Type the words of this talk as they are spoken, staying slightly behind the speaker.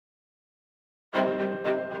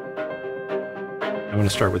going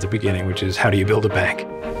to start with the beginning, which is how do you build a bank?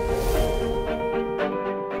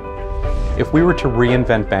 If we were to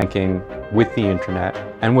reinvent banking with the internet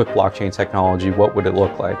and with blockchain technology, what would it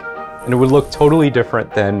look like? And it would look totally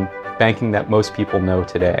different than banking that most people know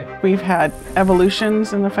today. We've had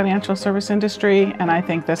evolutions in the financial service industry, and I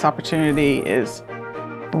think this opportunity is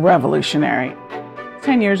revolutionary.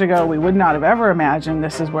 10 years ago, we would not have ever imagined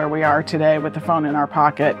this is where we are today with the phone in our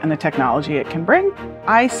pocket and the technology it can bring.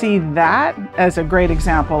 I see that as a great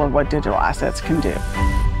example of what digital assets can do.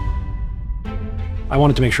 I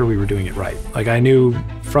wanted to make sure we were doing it right. Like, I knew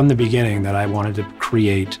from the beginning that I wanted to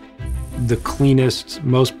create the cleanest,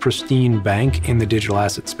 most pristine bank in the digital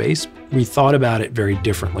asset space. We thought about it very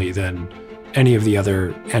differently than any of the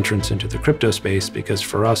other entrants into the crypto space, because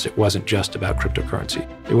for us, it wasn't just about cryptocurrency.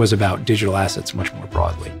 It was about digital assets much more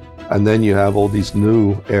broadly. And then you have all these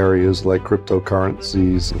new areas like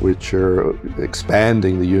cryptocurrencies, which are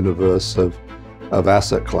expanding the universe of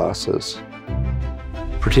asset classes.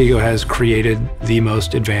 Protego has created the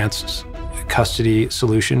most advanced custody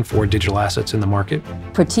solution for digital assets in the market.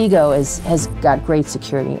 Protego has got great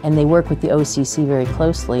security, and they work with the OCC very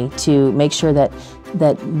closely to make sure that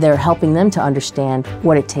they're helping them to understand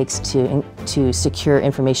what it takes to secure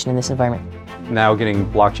information in this environment. Now getting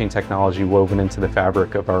blockchain technology woven into the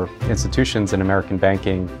fabric of our institutions in American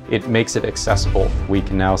banking, it makes it accessible. We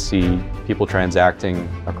can now see people transacting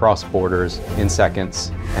across borders in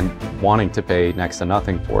seconds and wanting to pay next to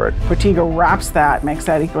nothing for it. Protego wraps that, makes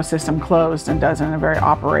that ecosystem closed, and does it in a very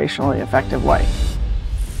operationally effective way.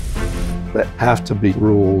 There have to be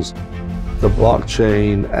rules. The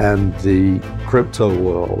blockchain and the crypto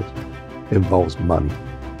world involves money,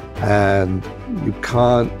 and you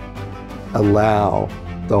can't allow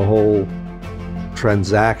the whole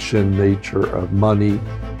transaction nature of money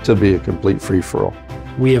to be a complete free-for-all.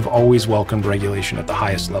 We have always welcomed regulation at the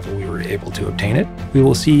highest level we were able to obtain it. We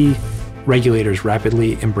will see regulators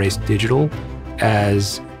rapidly embrace digital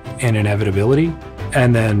as an inevitability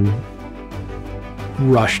and then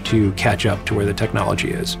rush to catch up to where the technology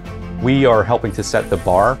is. We are helping to set the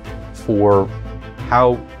bar for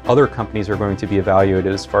how other companies are going to be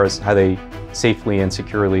evaluated as far as how they safely and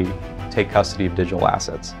securely take custody of digital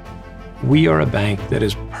assets. We are a bank that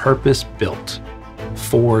is purpose-built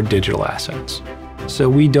for digital assets. So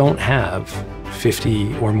we don't have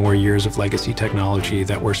 50 or more years of legacy technology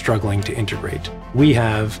that we're struggling to integrate. We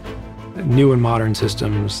have new and modern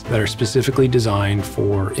systems that are specifically designed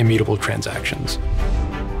for immutable transactions.